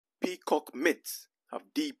Peacock myths have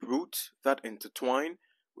deep roots that intertwine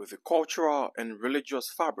with the cultural and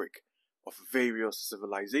religious fabric of various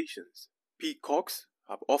civilizations. Peacocks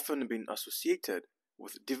have often been associated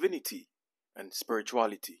with divinity and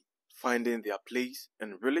spirituality, finding their place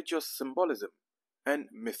in religious symbolism and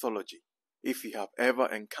mythology. If you have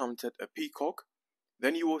ever encountered a peacock,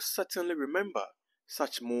 then you will certainly remember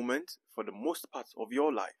such moments for the most part of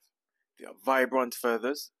your life. Their vibrant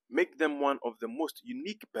feathers make them one of the most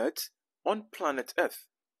unique birds on planet Earth,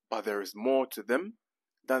 but there is more to them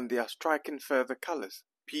than their striking feather colors.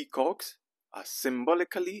 Peacocks are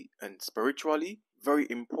symbolically and spiritually very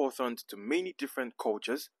important to many different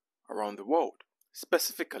cultures around the world.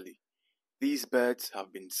 Specifically, these birds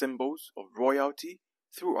have been symbols of royalty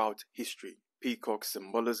throughout history. Peacock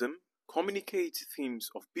symbolism communicates themes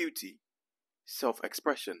of beauty,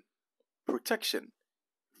 self-expression, protection,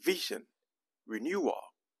 vision, renewal,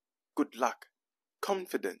 good luck,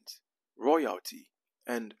 confidence, royalty,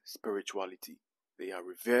 and spirituality. They are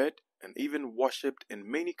revered and even worshipped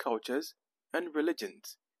in many cultures and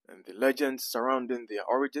religions, and the legends surrounding their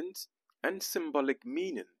origins and symbolic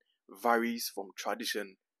meaning varies from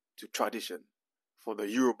tradition to tradition. For the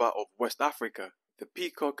Yoruba of West Africa, the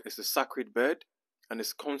peacock is a sacred bird and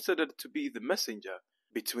is considered to be the messenger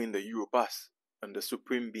between the Yorubas and the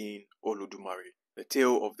supreme being Olodumare. The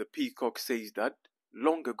tale of the peacock says that,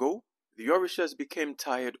 long ago, the Orishas became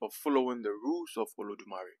tired of following the rules of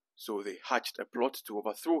Olodumare, so they hatched a plot to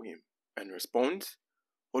overthrow him. In response,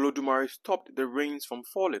 Olodumare stopped the rains from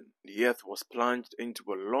falling. The earth was plunged into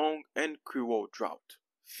a long and cruel drought.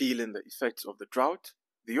 Feeling the effects of the drought,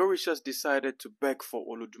 the Orishas decided to beg for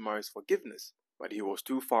Olodumare's forgiveness, but he was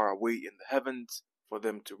too far away in the heavens for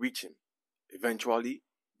them to reach him. Eventually,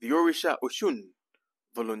 the Orisha Oshun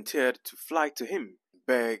volunteered to fly to him and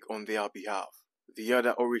beg on their behalf. The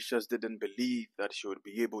other Orishas didn't believe that she would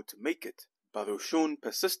be able to make it, but Oshun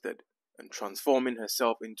persisted and, transforming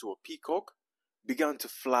herself into a peacock, began to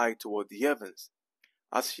fly toward the heavens.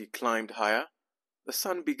 As she climbed higher, the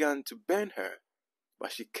sun began to burn her,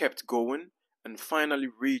 but she kept going and finally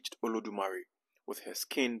reached Olodumare with her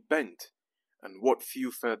skin bent and what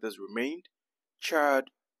few feathers remained charred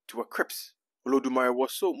to a crisp. Olodumare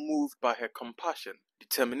was so moved by her compassion,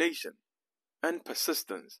 determination, and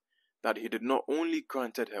persistence that he did not only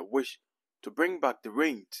granted her wish to bring back the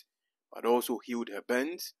rains, but also healed her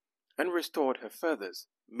bends and restored her feathers,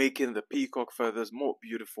 making the peacock feathers more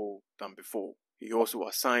beautiful than before. He also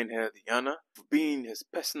assigned her the honor of being his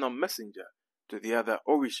personal messenger to the other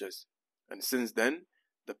Orishas, and since then,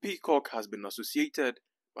 the peacock has been associated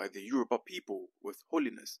by the Yoruba people with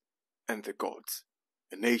holiness and the gods.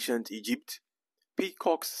 In ancient Egypt,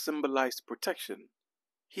 peacocks symbolized protection,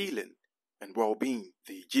 healing, and well-being.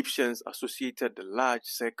 The Egyptians associated the large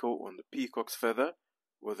circle on the peacock's feather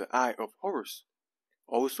with the eye of Horus,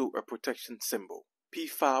 also a protection symbol.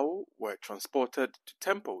 Peafowl were transported to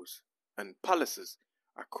temples and palaces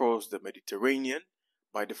across the Mediterranean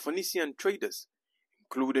by the Phoenician traders,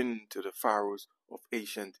 including to the pharaohs of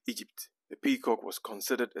ancient Egypt. The peacock was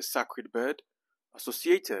considered a sacred bird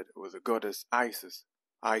associated with the goddess Isis.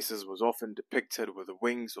 Isis was often depicted with the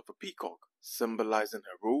wings of a peacock, symbolizing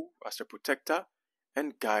her role as a protector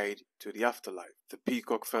and guide to the afterlife. The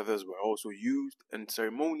peacock feathers were also used in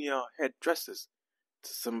ceremonial headdresses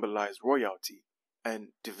to symbolize royalty and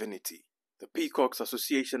divinity. The peacock's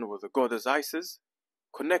association with the goddess Isis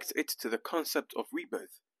connects it to the concept of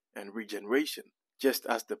rebirth and regeneration. Just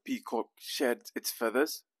as the peacock sheds its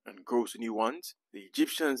feathers and grows new ones, the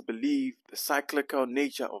Egyptians believed the cyclical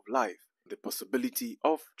nature of life, the possibility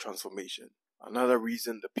of transformation. Another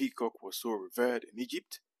reason the peacock was so revered in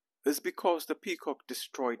Egypt is because the peacock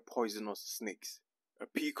destroyed poisonous snakes. A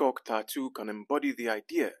peacock tattoo can embody the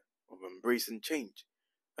idea of embracing change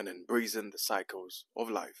and embracing the cycles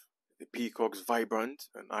of life. The peacock's vibrant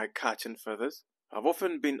and eye-catching feathers have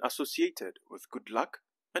often been associated with good luck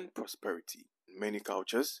and prosperity. In many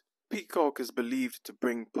cultures, peacock is believed to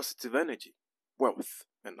bring positive energy, wealth,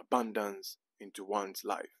 and abundance into one's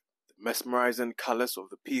life. The mesmerizing colors of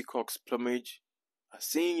the peacock's plumage are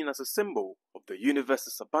seen as a symbol of the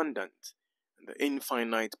universe's abundance and the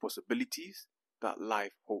infinite possibilities that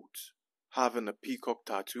life holds. Having a peacock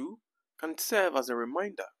tattoo can serve as a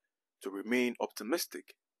reminder to remain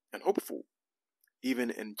optimistic and hopeful, even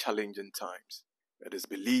in challenging times. It is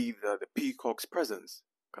believed that the peacock's presence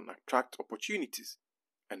can attract opportunities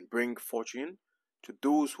and bring fortune to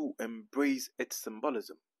those who embrace its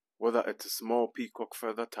symbolism. Whether it's a small peacock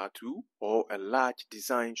feather tattoo or a large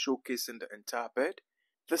design showcasing the entire bird,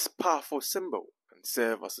 this powerful symbol can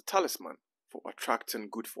serve as a talisman for attracting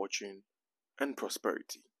good fortune and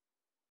prosperity.